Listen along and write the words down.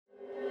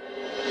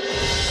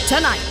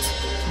Tonight,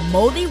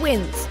 Modi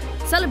wins.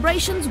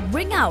 Celebrations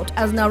ring out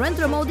as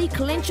Narendra Modi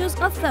clinches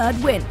a third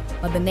win.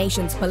 But the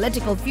nation's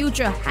political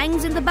future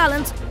hangs in the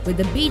balance with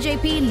the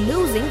BJP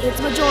losing its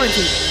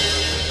majority.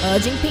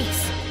 Urging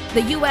peace,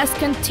 the US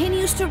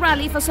continues to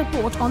rally for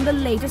support on the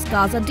latest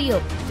Gaza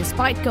deal.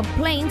 Despite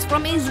complaints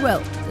from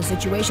Israel, the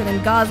situation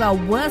in Gaza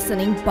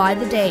worsening by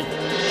the day.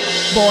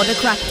 Border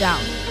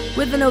crackdown.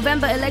 With the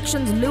November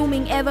elections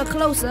looming ever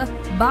closer,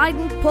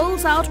 Biden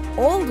pulls out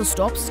all the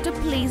stops to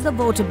please the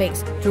voter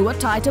base through a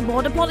tighter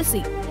border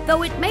policy,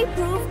 though it may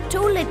prove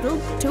too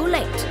little, too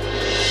late.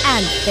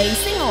 And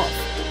facing off,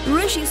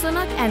 Rishi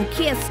Sunak and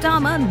Keir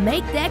Starmer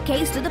make their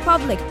case to the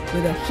public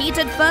with a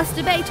heated first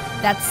debate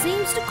that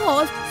seems to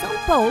cause some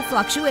poll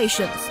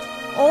fluctuations.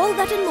 All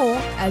that and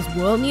more as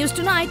World News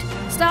Tonight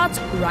starts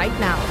right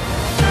now.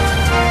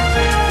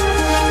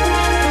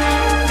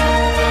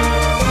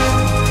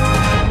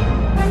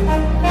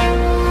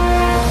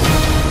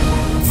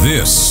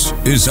 This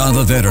is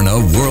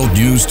Derana World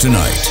News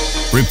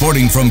Tonight.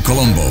 Reporting from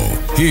Colombo,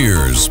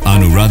 here's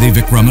Anuradhi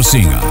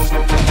Vikramasinghe.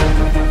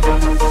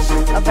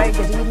 A very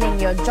good evening.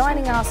 You're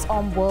joining us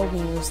on World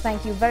News.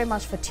 Thank you very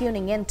much for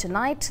tuning in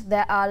tonight.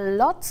 There are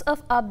lots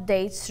of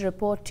updates to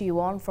report to you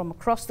on from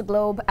across the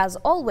globe, as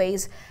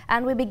always,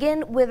 and we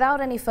begin without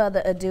any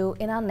further ado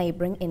in our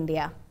neighboring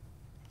India.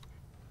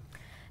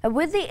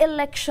 With the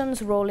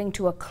elections rolling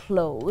to a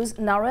close,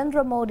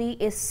 Narendra Modi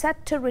is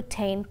set to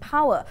retain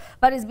power,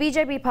 but his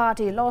BJP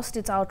party lost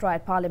its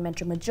outright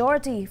parliamentary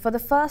majority for the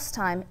first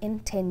time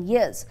in 10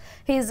 years.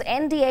 His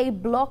NDA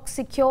bloc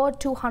secured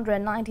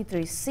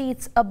 293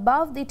 seats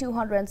above the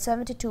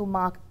 272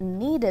 mark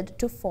needed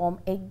to form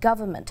a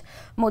government.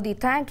 Modi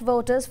thanked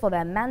voters for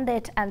their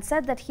mandate and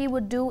said that he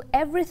would do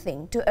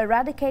everything to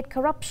eradicate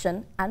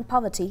corruption and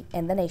poverty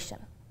in the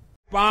nation.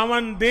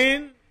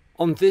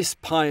 On this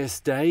pious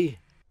day,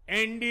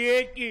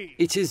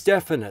 it is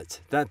definite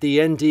that the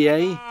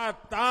NDA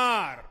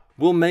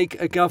will make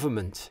a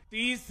government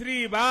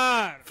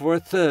for a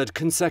third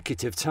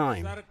consecutive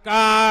time.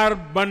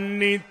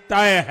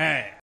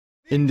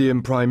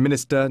 Indian Prime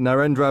Minister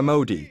Narendra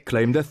Modi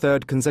claimed a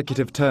third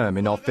consecutive term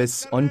in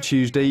office on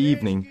Tuesday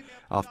evening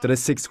after a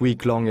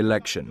 6-week-long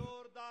election.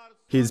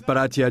 His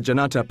Bharatiya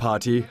Janata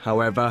Party,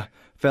 however,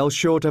 fell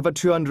short of a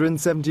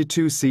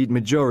 272-seat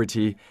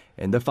majority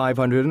in the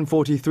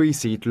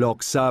 543-seat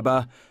Lok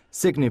Sabha,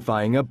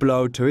 signifying a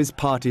blow to his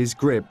party's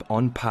grip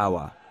on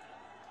power.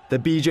 The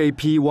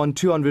BJP won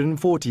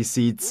 240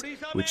 seats,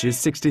 which is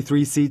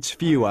 63 seats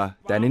fewer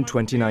than in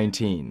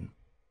 2019.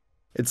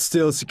 It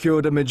still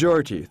secured a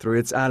majority through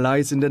its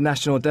allies in the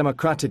National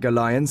Democratic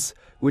Alliance,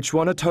 which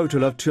won a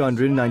total of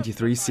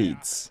 293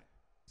 seats.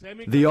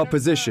 The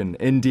opposition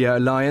India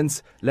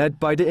Alliance,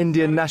 led by the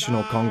Indian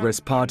National Congress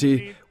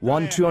Party,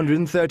 won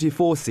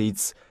 234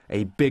 seats,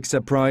 a big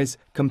surprise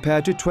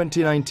compared to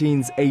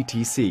 2019's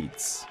 80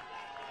 seats.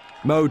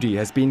 Modi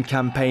has been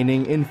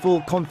campaigning in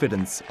full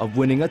confidence of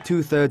winning a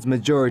two-thirds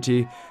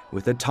majority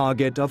with a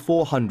target of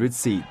 400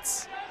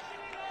 seats.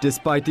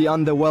 Despite the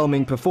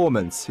underwhelming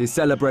performance, he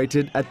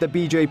celebrated at the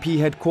BJP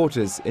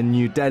headquarters in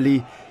New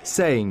Delhi,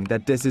 saying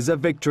that this is a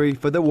victory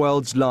for the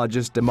world's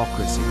largest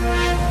democracy.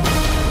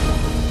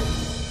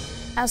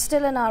 As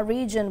still in our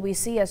region, we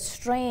see a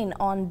strain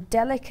on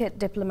delicate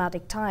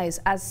diplomatic ties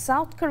as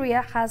South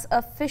Korea has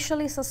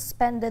officially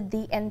suspended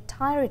the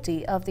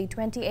entirety of the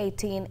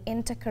 2018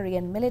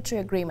 Inter-Korean military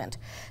agreement.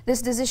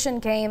 This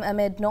decision came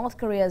amid North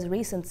Korea's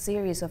recent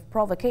series of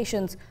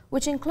provocations,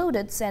 which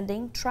included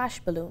sending trash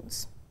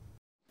balloons.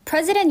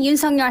 President Yoon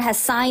Suk-yeol has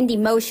signed the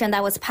motion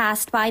that was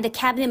passed by the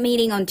cabinet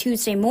meeting on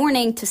Tuesday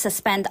morning to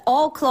suspend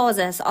all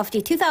clauses of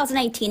the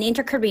 2018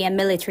 Inter-Korean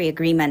military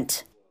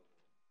agreement.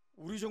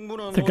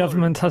 The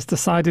government has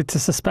decided to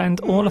suspend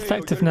all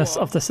effectiveness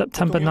of the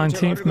September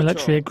 19th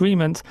military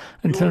agreement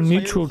until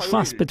mutual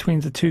trust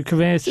between the two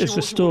Koreas is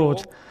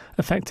restored,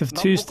 effective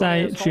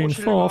Tuesday, June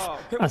 4th,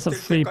 as of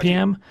 3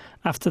 p.m.,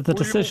 after the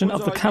decision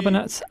of the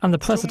Cabinet and the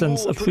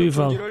President's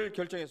approval.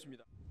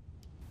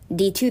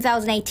 The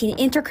 2018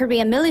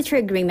 Inter-Korean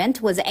military agreement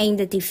was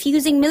aimed at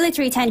diffusing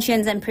military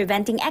tensions and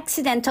preventing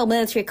accidental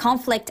military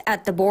conflict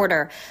at the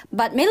border.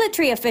 But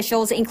military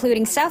officials,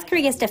 including South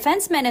Korea's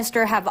defense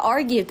minister, have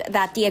argued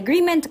that the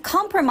agreement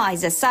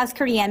compromises South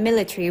Korean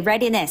military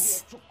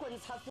readiness.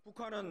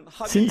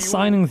 Since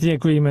signing the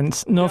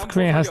agreement, North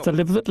Korea has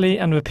deliberately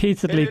and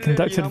repeatedly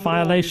conducted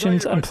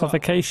violations and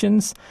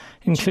provocations,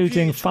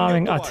 including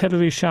firing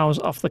artillery shells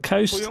off the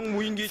coast,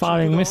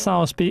 firing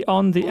missiles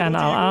beyond the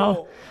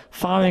NLL,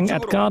 firing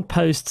at guard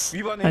posts,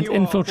 and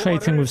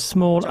infiltrating with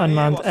small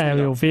unmanned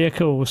aerial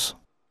vehicles.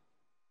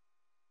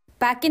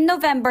 Back in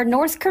November,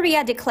 North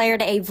Korea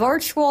declared a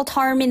virtual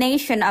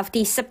termination of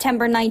the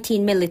September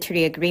 19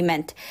 military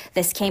agreement.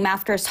 This came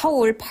after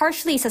Seoul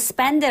partially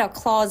suspended a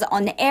clause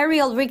on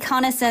aerial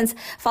reconnaissance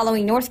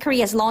following North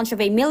Korea's launch of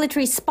a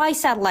military spy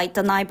satellite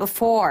the night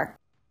before.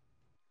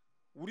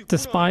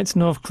 Despite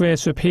North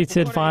Korea's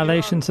repeated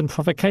violations and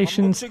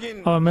provocations,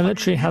 our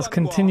military has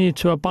continued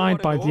to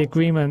abide by the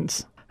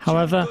agreement.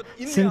 However,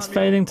 since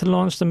failing to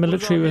launch the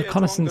military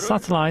reconnaissance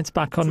satellites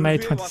back on May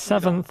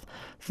 27th,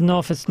 the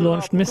North has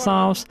launched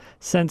missiles,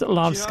 sent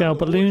large-scale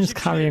balloons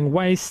carrying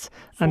waste,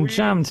 and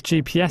jammed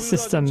GPS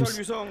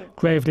systems,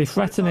 gravely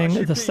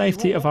threatening the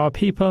safety of our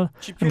people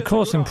and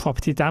causing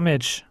property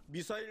damage.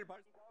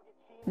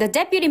 The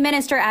deputy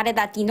minister added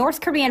that the North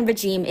Korean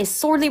regime is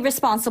solely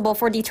responsible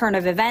for the turn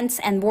of events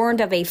and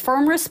warned of a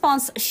firm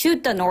response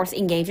should the North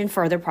engage in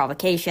further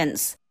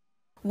provocations.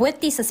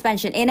 With the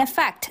suspension in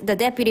effect, the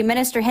deputy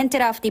minister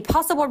hinted of the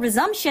possible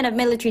resumption of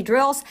military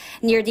drills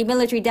near the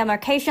military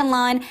demarcation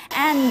line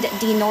and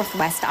the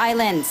Northwest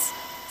Islands.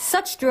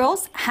 Such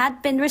drills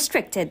had been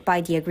restricted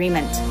by the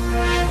agreement.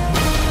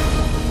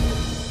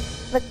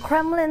 The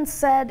Kremlin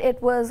said it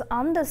was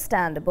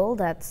understandable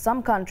that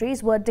some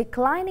countries were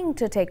declining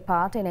to take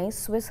part in a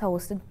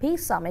Swiss-hosted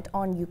peace summit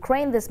on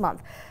Ukraine this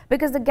month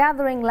because the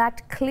gathering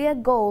lacked clear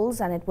goals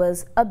and it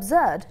was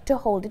absurd to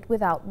hold it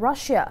without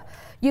Russia.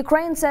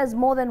 Ukraine says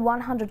more than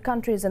 100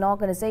 countries and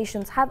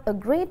organizations have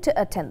agreed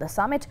to attend the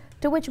summit,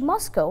 to which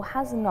Moscow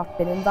has not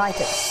been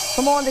invited.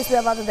 For more on this, we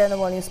have other than the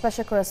world news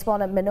special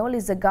correspondent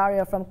Manoli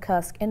Zagaria from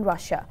Kursk in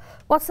Russia.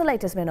 What's the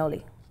latest,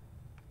 Manoli?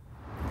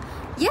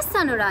 Yes,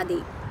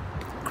 Anuradi.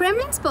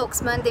 Kremlin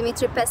spokesman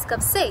Dmitry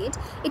Peskov said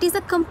it is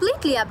a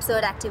completely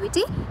absurd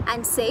activity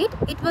and said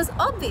it was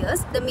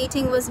obvious the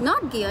meeting was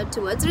not geared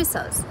towards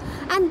results,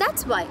 and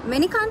that's why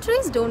many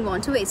countries don't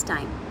want to waste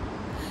time.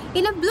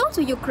 In a blow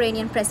to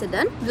Ukrainian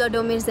President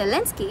Volodymyr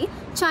Zelensky,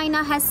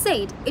 China has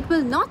said it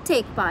will not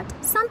take part,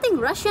 something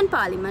Russian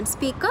Parliament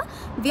Speaker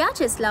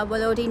Vyacheslav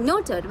Volodin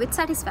noted with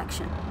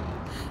satisfaction.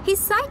 He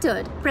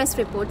cited press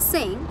reports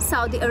saying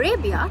Saudi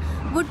Arabia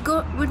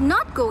would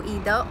not go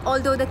either,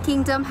 although the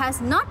kingdom has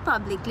not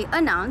publicly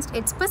announced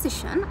its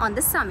position on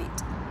the summit.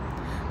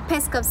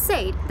 Peskov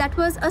said that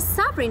was a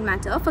sovereign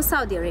matter for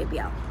Saudi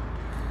Arabia.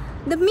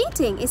 The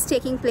meeting is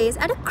taking place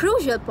at a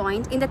crucial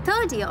point in the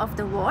third year of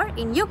the war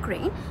in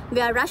Ukraine,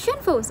 where Russian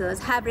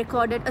forces have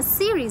recorded a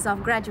series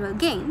of gradual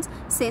gains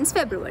since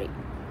February.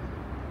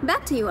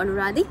 Back to you,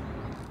 Anuradhi.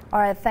 All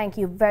right, thank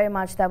you very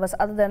much. That was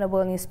Other Than a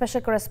World News special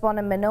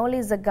correspondent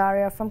Manoli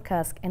Zagaria from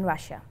Kursk in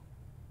Russia.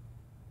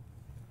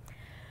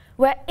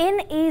 We're in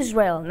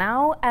Israel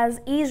now, as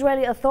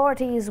Israeli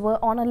authorities were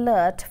on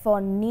alert for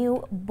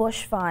new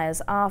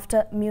bushfires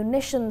after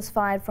munitions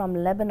fired from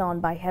Lebanon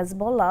by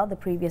Hezbollah the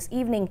previous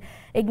evening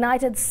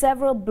ignited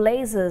several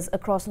blazes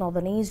across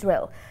northern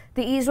Israel.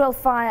 The Israel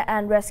Fire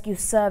and Rescue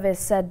Service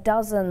said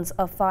dozens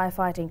of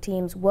firefighting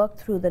teams worked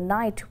through the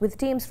night with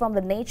teams from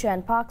the Nature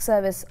and Park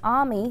Service,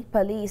 Army,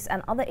 police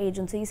and other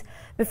agencies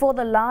before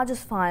the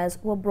largest fires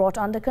were brought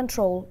under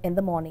control in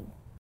the morning.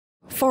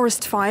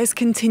 Forest fires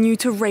continue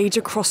to rage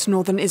across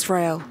northern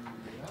Israel.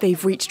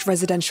 They've reached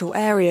residential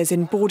areas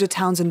in border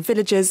towns and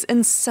villages,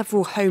 and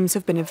several homes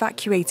have been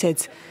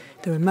evacuated,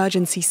 though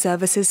emergency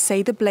services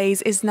say the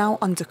blaze is now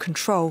under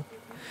control.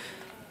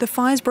 The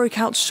fires broke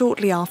out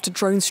shortly after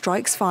drone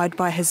strikes fired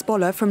by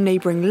Hezbollah from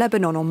neighbouring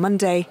Lebanon on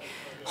Monday.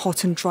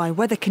 Hot and dry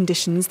weather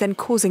conditions then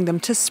causing them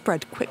to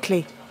spread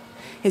quickly.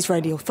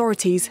 Israeli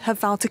authorities have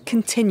vowed to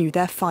continue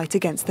their fight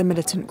against the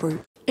militant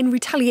group. In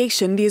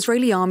retaliation, the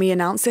Israeli army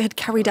announced it had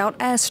carried out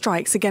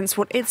airstrikes against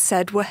what it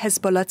said were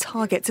Hezbollah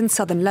targets in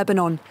southern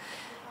Lebanon.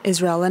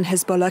 Israel and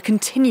Hezbollah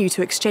continue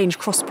to exchange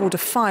cross-border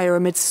fire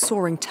amidst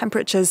soaring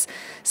temperatures,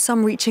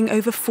 some reaching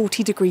over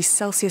 40 degrees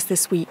Celsius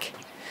this week.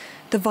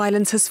 The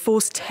violence has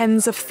forced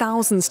tens of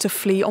thousands to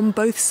flee on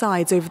both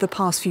sides over the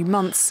past few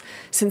months,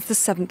 since the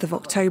 7th of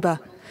October.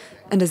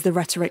 And as the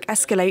rhetoric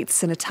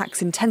escalates and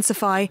attacks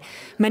intensify,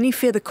 many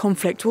fear the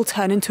conflict will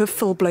turn into a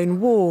full-blown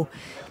war,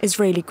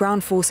 Israeli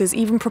ground forces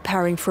even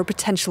preparing for a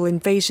potential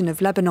invasion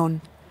of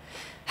Lebanon.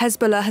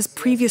 Hezbollah has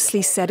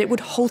previously said it would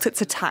halt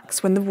its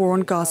attacks when the war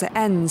on Gaza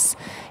ends,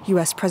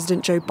 US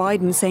President Joe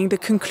Biden saying the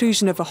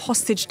conclusion of a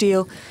hostage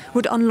deal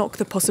would unlock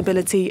the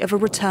possibility of a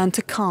return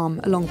to calm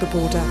along the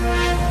border.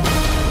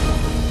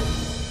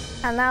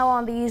 And now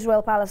on the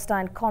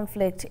Israel-Palestine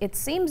conflict, it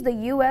seems the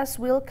U.S.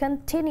 will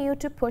continue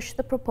to push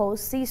the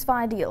proposed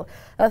ceasefire deal,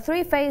 a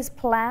three-phase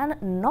plan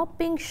not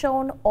being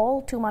shown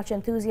all too much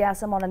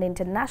enthusiasm on an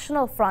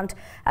international front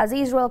as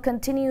Israel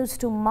continues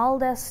to mull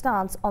their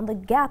stance on the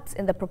gaps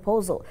in the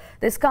proposal.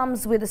 This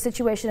comes with the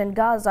situation in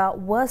Gaza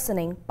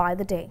worsening by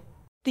the day.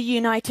 The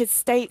United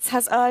States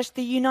has urged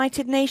the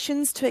United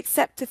Nations to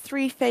accept a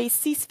three-phase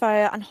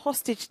ceasefire and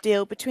hostage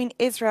deal between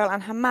Israel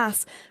and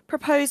Hamas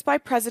proposed by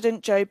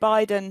President Joe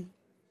Biden.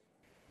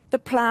 The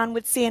plan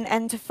would see an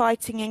end to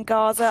fighting in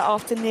Gaza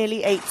after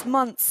nearly 8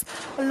 months,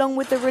 along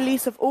with the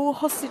release of all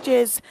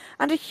hostages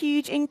and a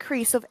huge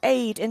increase of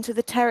aid into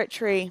the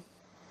territory.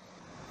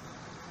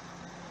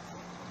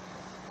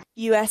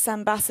 US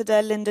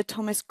Ambassador Linda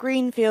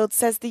Thomas-Greenfield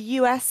says the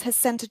US has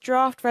sent a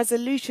draft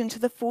resolution to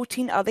the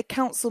 14 other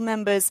council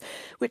members,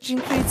 which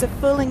includes a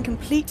full and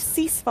complete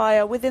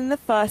ceasefire within the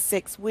first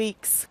 6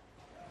 weeks.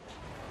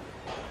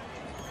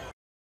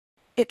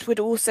 It would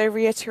also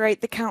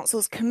reiterate the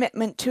Council's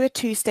commitment to a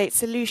two-state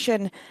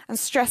solution and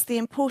stress the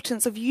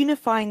importance of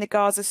unifying the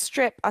Gaza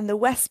Strip and the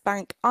West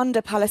Bank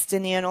under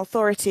Palestinian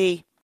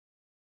Authority.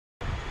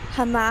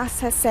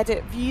 Hamas has said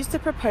it views the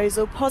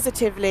proposal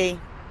positively.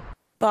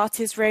 But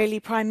Israeli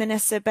Prime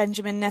Minister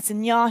Benjamin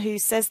Netanyahu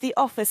says the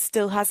offer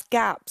still has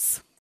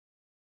gaps.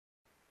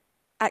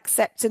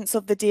 Acceptance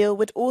of the deal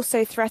would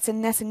also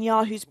threaten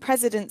Netanyahu's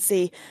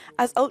presidency,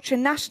 as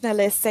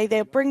ultra-nationalists say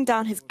they'll bring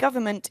down his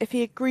government if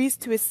he agrees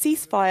to a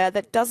ceasefire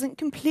that doesn't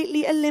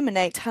completely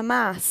eliminate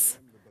Hamas.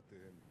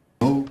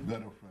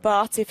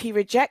 But if he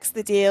rejects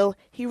the deal,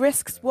 he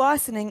risks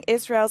worsening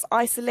Israel's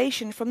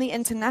isolation from the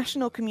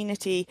international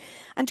community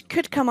and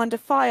could come under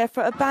fire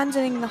for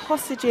abandoning the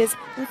hostages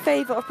in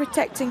favour of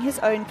protecting his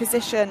own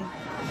position.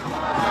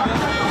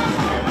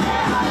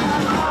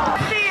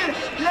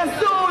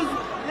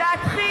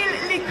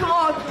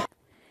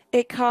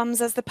 It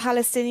comes as the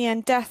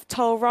Palestinian death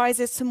toll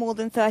rises to more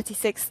than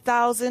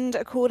 36,000,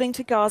 according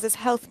to Gaza's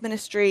health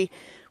ministry,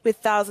 with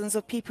thousands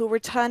of people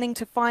returning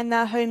to find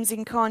their homes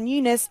in Khan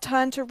Yunis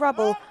turned to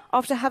rubble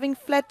after having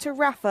fled to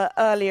Rafah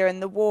earlier in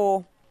the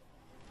war.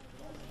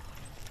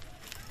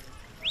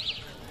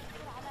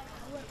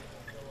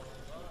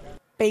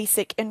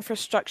 Basic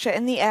infrastructure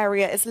in the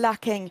area is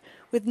lacking,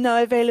 with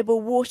no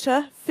available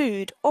water,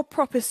 food or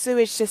proper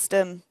sewage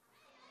system.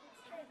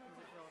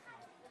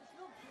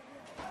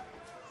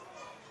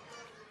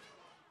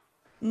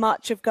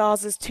 Much of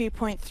Gaza's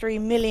 2.3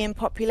 million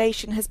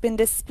population has been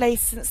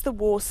displaced since the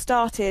war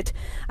started,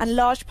 and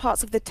large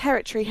parts of the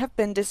territory have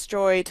been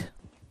destroyed.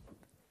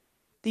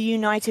 The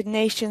United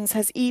Nations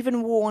has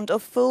even warned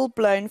of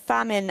full-blown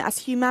famine as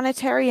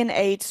humanitarian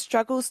aid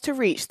struggles to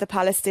reach the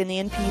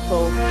Palestinian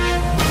people.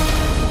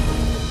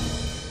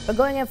 We're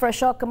going in for a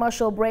short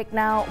commercial break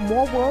now.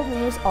 More world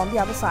news on the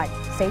other side.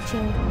 Stay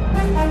tuned.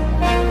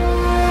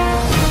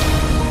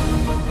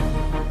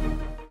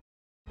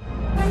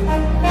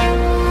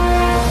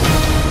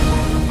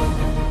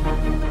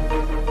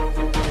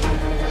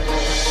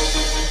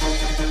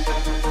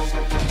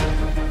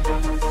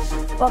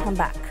 Welcome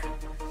back.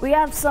 We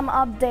have some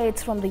updates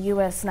from the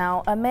U.S.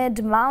 now.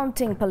 Amid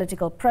mounting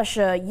political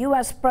pressure,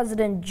 U.S.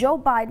 President Joe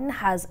Biden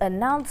has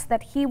announced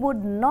that he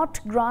would not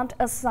grant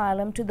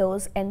asylum to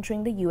those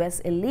entering the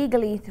U.S.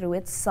 illegally through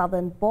its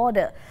southern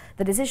border.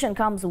 The decision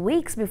comes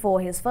weeks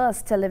before his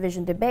first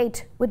television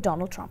debate with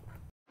Donald Trump.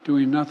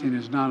 Doing nothing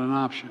is not an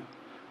option.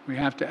 We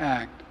have to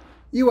act.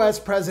 U.S.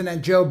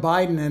 President Joe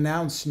Biden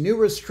announced new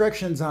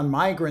restrictions on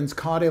migrants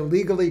caught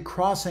illegally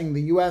crossing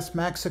the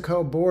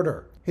U.S.-Mexico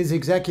border. His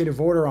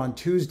executive order on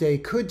Tuesday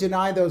could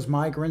deny those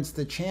migrants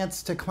the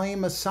chance to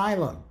claim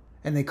asylum,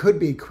 and they could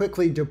be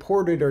quickly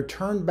deported or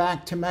turned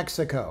back to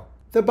Mexico.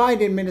 The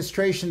Biden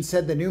administration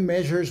said the new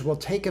measures will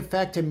take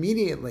effect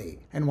immediately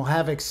and will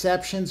have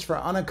exceptions for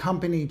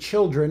unaccompanied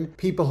children,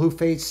 people who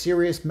face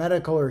serious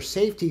medical or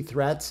safety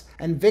threats,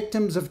 and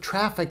victims of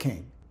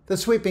trafficking. The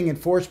sweeping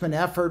enforcement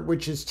effort,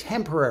 which is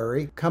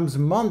temporary, comes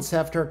months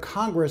after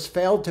Congress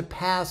failed to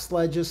pass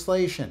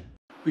legislation.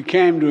 We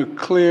came to a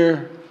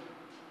clear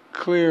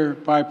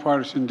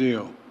bipartisan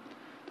deal.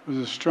 It was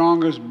the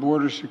strongest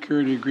border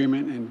security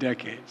agreement in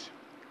decades.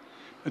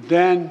 But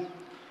then,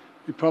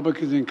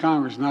 Republicans in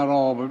Congress, not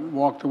all, but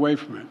walked away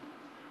from it.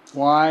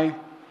 Why?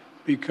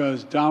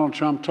 Because Donald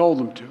Trump told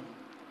them to.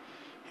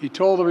 He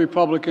told the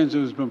Republicans, it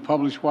has been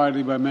published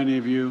widely by many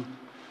of you,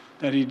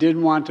 that he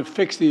didn't want to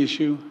fix the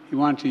issue, he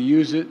wanted to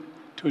use it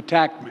to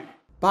attack me.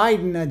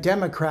 Biden, a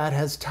Democrat,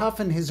 has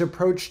toughened his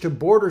approach to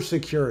border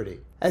security,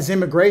 as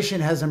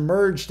immigration has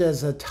emerged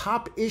as a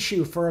top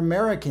issue for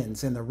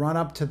Americans in the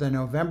run-up to the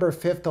November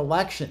 5th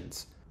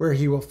elections, where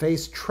he will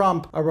face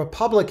Trump, a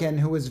Republican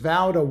who has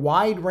vowed a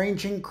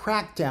wide-ranging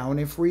crackdown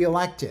if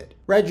reelected.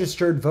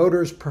 Registered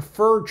voters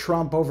prefer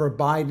Trump over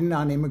Biden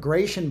on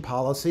immigration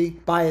policy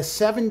by a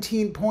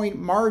 17-point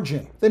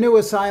margin. The new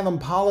asylum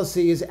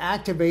policy is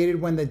activated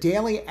when the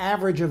daily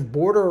average of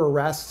border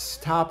arrests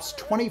tops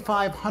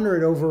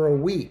 2,500 over a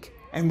week,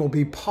 and will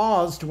be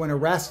paused when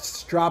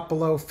arrests drop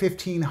below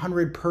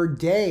 1,500 per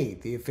day,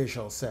 the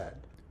official said.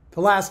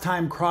 The last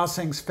time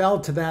crossings fell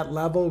to that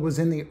level was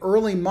in the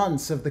early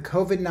months of the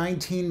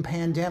COVID-19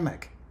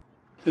 pandemic.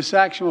 This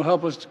action will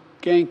help us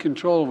gain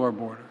control of our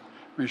border,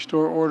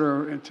 restore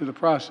order into the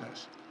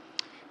process.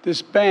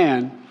 This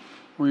ban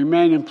will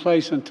remain in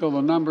place until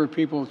the number of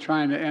people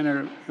trying to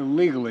enter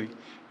illegally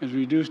is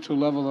reduced to a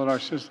level that our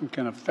system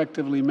can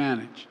effectively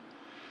manage.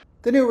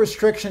 The new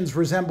restrictions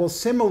resemble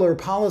similar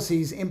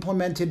policies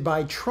implemented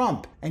by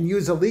Trump and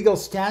use a legal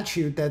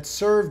statute that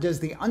served as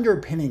the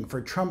underpinning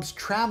for Trump's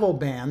travel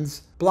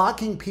bans,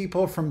 blocking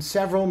people from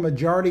several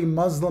majority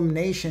Muslim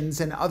nations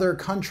and other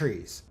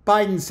countries.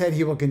 Biden said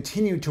he will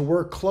continue to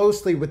work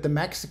closely with the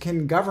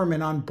Mexican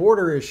government on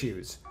border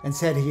issues and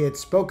said he had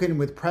spoken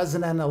with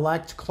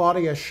President-elect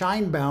Claudia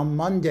Sheinbaum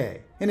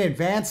Monday. In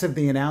advance of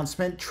the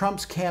announcement,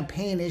 Trump's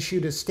campaign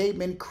issued a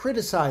statement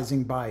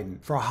criticizing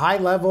Biden for high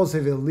levels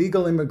of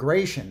illegal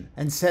immigration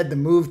and said the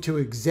move to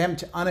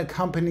exempt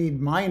unaccompanied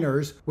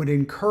minors would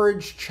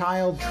encourage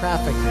child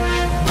trafficking.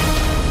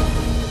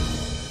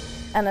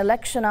 And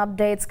election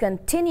updates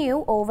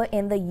continue over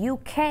in the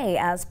UK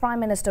as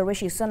Prime Minister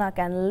Rishi Sunak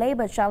and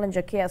Labour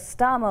challenger Keir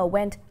Starmer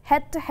went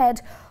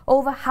head-to-head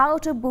over how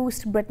to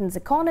boost Britain's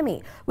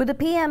economy, with the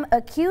PM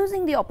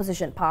accusing the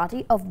opposition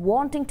party of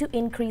wanting to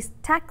increase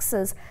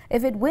taxes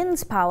if it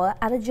wins power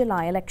at a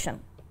July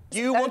election.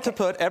 You want to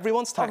put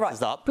everyone's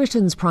taxes up.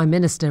 Britain's Prime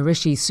Minister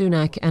Rishi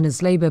Sunak and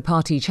his Labour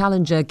Party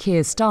challenger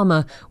Keir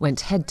Starmer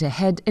went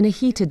head-to-head in a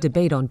heated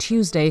debate on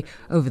Tuesday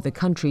over the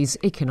country's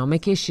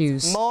economic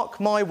issues. Mark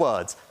my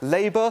words,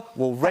 Labour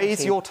will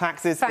raise your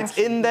taxes. It's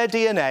in their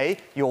DNA,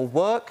 your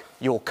work,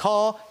 your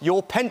car,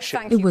 your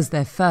pension. It was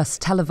their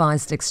first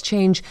televised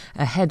exchange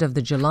ahead of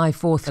the July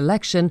 4th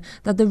election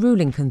that the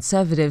ruling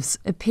Conservatives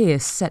appear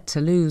set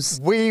to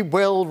lose. We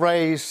will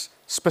raise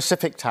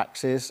specific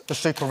taxes. The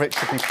super rich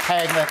should be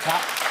paying their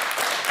tax.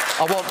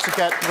 I want to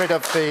get rid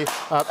of the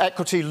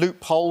equity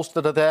loopholes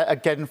that are there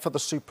again for the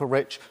super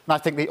rich. And I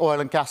think the oil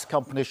and gas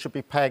companies should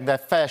be paying their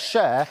fair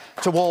share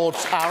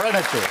towards our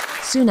energy.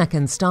 Sunak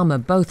and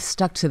Starmer both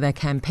stuck to their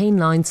campaign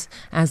lines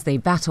as they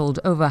battled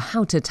over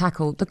how to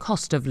tackle the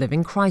cost of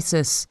living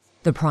crisis.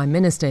 The Prime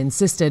Minister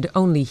insisted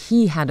only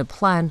he had a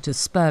plan to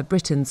spur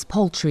Britain's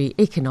paltry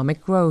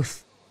economic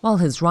growth, while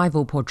his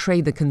rival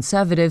portrayed the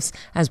Conservatives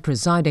as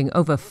presiding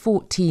over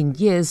 14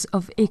 years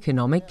of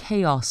economic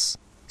chaos.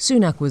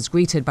 Sunak was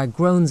greeted by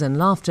groans and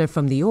laughter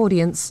from the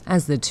audience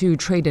as the two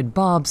traded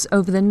barbs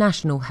over the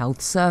National Health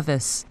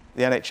Service.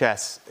 The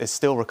NHS is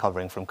still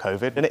recovering from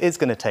COVID, and it is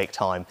going to take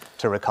time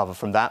to recover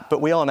from that. But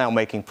we are now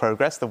making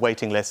progress. The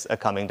waiting lists are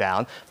coming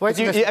down. The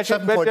waiting list is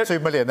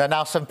 7.2 million. They're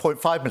now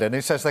 7.5 million. He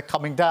says they're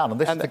coming down.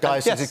 And this is the guy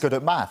who says he's good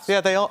at maths.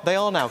 Yeah, they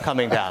are now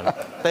coming down.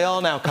 They are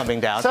now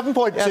coming down.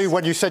 7.2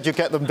 when you said you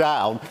get them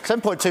down.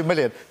 7.2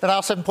 million. They're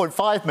now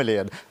 7.5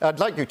 million. I'd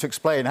like you to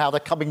explain how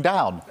they're coming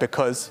down.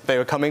 Because they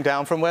were coming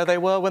down from where they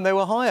were when they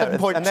were higher.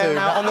 7.2. And they're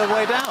now on their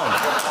way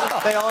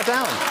down. They are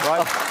down,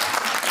 right?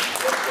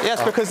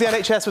 Yes, because the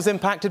NHS was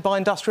impacted by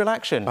industrial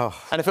action.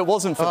 And if it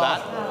wasn't for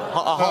that,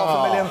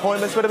 500,000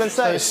 appointments would have been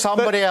saved. So it's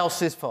somebody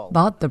else's fault.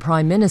 But the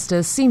Prime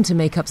Minister seemed to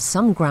make up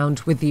some ground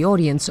with the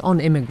audience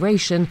on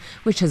immigration,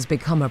 which has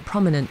become a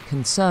prominent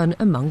concern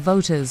among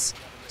voters.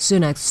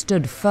 Sunak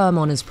stood firm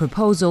on his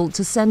proposal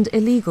to send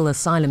illegal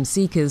asylum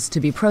seekers to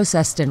be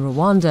processed in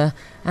Rwanda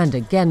and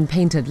again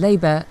painted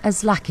Labour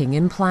as lacking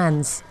in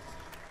plans.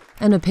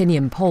 An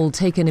opinion poll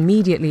taken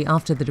immediately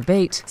after the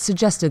debate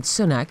suggested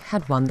Sunak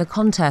had won the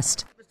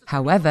contest.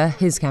 However,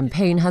 his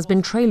campaign has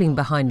been trailing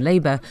behind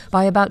Labour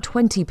by about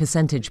 20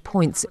 percentage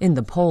points in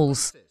the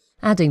polls.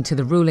 Adding to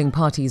the ruling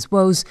party's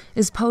woes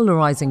is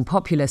polarising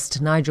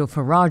populist Nigel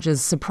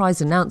Farage's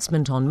surprise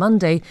announcement on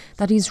Monday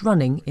that he's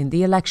running in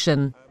the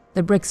election.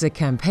 The Brexit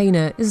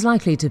campaigner is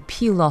likely to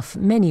peel off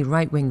many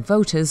right-wing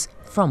voters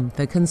from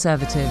the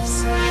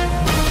Conservatives.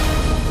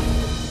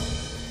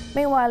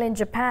 Meanwhile, in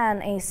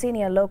Japan, a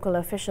senior local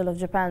official of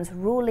Japan's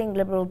ruling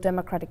Liberal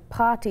Democratic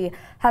Party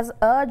has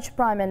urged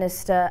Prime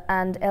Minister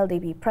and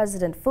LDP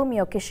President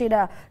Fumio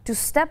Kishida to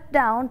step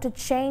down to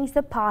change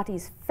the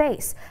party's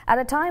face at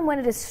a time when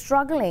it is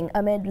struggling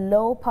amid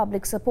low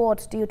public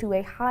support due to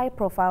a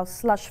high-profile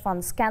slush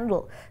fund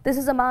scandal. This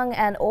is among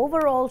an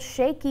overall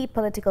shaky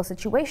political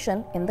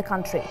situation in the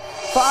country.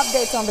 For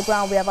updates on the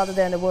ground, we have Other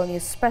Than the World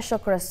News special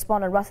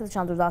correspondent Rasita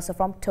Chandradasa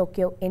from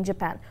Tokyo in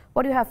Japan.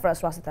 What do you have for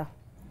us, Rasita?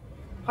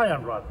 Hi,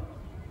 Anurad.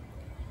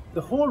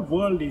 The whole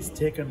world is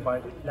taken by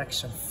the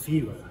election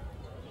fever.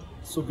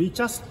 So we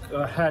just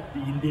had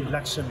the Indian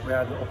election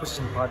where the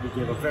opposition party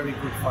gave a very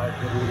good fight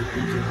to the ruling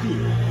BJP.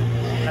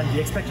 And we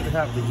expected to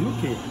have the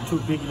UK, two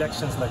big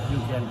elections like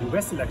UK and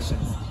US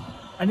elections.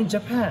 And in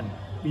Japan,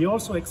 we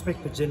also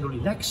expect the general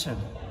election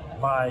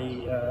by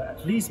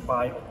at least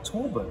by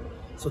October.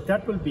 So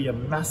that will be a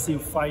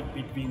massive fight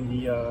between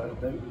the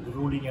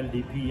ruling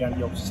LDP and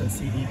the opposition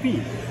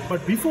CDP.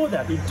 But before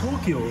that, in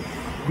Tokyo,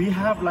 we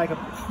have like a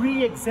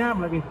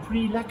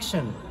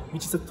pre-election,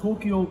 which is a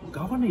Tokyo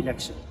governor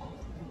election,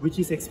 which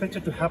is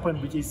expected to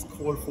happen, which is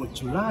called for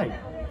July.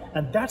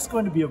 And that's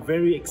going to be a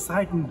very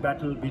exciting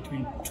battle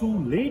between two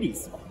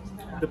ladies.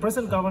 The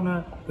present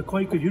governor, the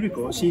Koike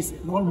Yuriko, she's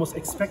almost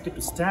expected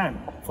to stand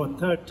for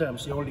third term.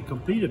 She already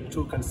completed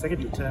 2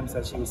 consecutive terms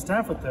and she will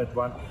stand for third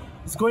one.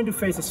 Is going to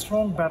face a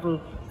strong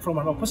battle from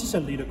an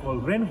opposition leader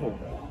called Renho.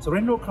 So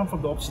Renho comes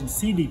from the opposition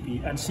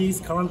CDP and she is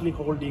currently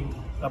holding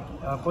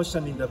a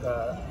position in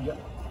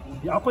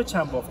the upper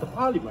chamber of the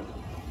parliament.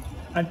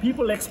 And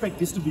people expect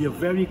this to be a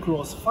very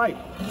close fight,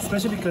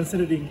 especially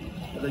considering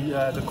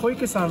the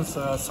Koike-san's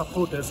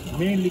supporters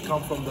mainly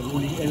come from the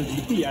ruling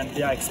LDP and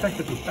they are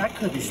expected to back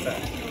her this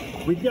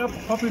time. With their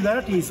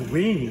popularity is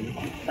waning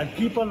and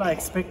people are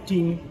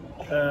expecting,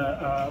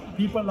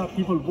 people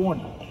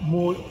want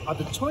more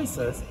other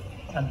choices.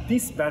 And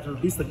this battle,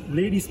 the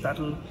ladies'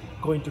 battle,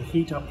 going to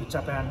heat up the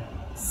Japan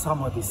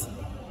summer this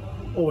year.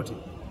 Over to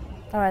you.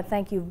 All right,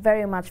 thank you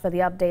very much for the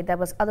update. That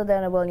was Other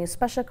Than the World News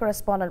special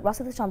correspondent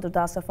Rasita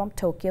Chandradasa from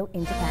Tokyo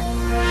in Japan.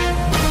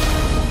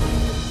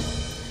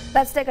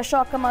 Let's take a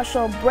short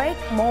commercial break.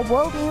 More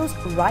world news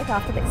right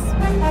after this.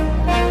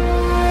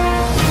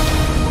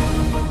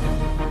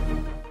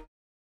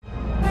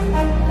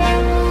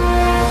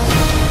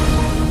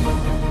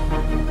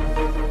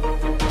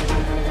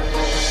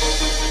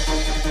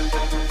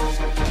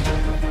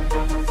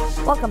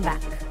 Welcome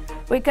back.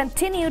 We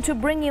continue to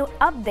bring you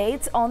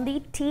updates on the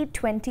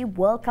T20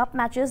 World Cup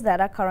matches that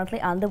are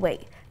currently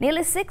underway.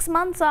 Nearly 6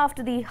 months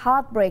after the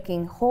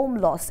heartbreaking home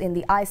loss in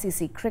the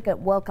ICC Cricket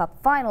World Cup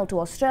final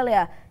to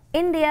Australia,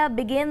 India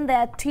begin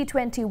their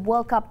T20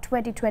 World Cup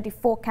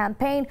 2024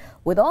 campaign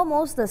with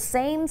almost the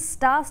same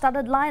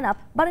star-studded lineup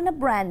but in a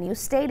brand new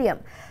stadium.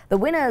 The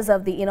winners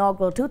of the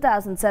inaugural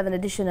 2007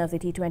 edition of the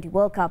T20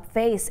 World Cup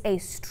face a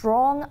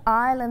strong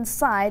Ireland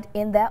side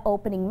in their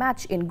opening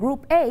match in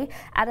Group A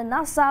at a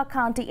Nassau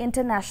County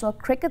International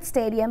Cricket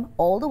Stadium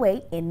all the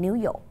way in New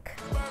York.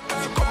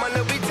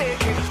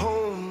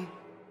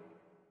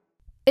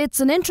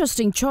 It's an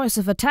interesting choice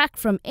of attack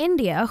from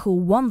India, who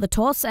won the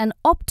toss and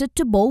opted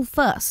to bowl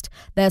first.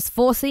 There's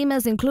 4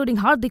 seamers including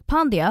Hardik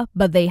Pandya,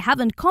 but they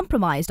haven't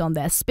compromised on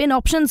their spin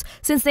options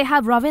since they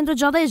have Ravindra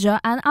Jadeja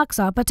and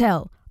Akshar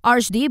Patel.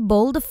 Arshdeep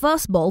bowled the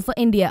first ball for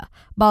India.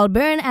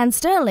 Balburn and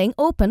Sterling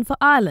opened for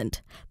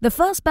Ireland. The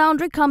first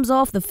boundary comes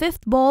off the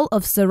 5th ball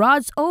of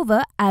Siraj's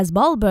over as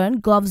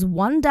Balburn gloves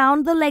one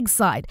down the leg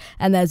side,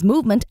 and there's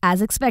movement as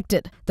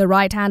expected. The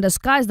right-hander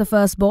skies the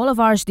first ball of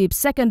Arshdeep's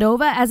second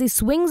over as he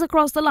swings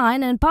across the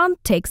line and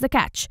Pant takes the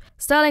catch.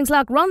 Sterling's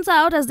luck runs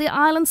out as the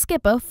Ireland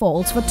skipper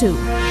falls for 2.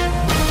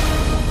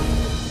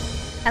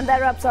 And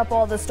that wraps up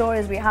all the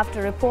stories we have to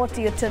report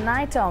to you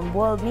tonight on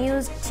World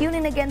News. Tune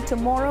in again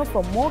tomorrow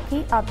for more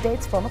key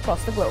updates from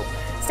across the globe.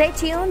 Stay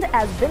tuned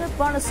as Vinod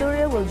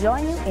Varnasurya will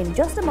join you in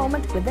just a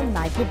moment with the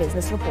Nightly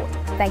Business Report.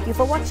 Thank you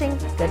for watching.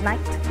 Good night.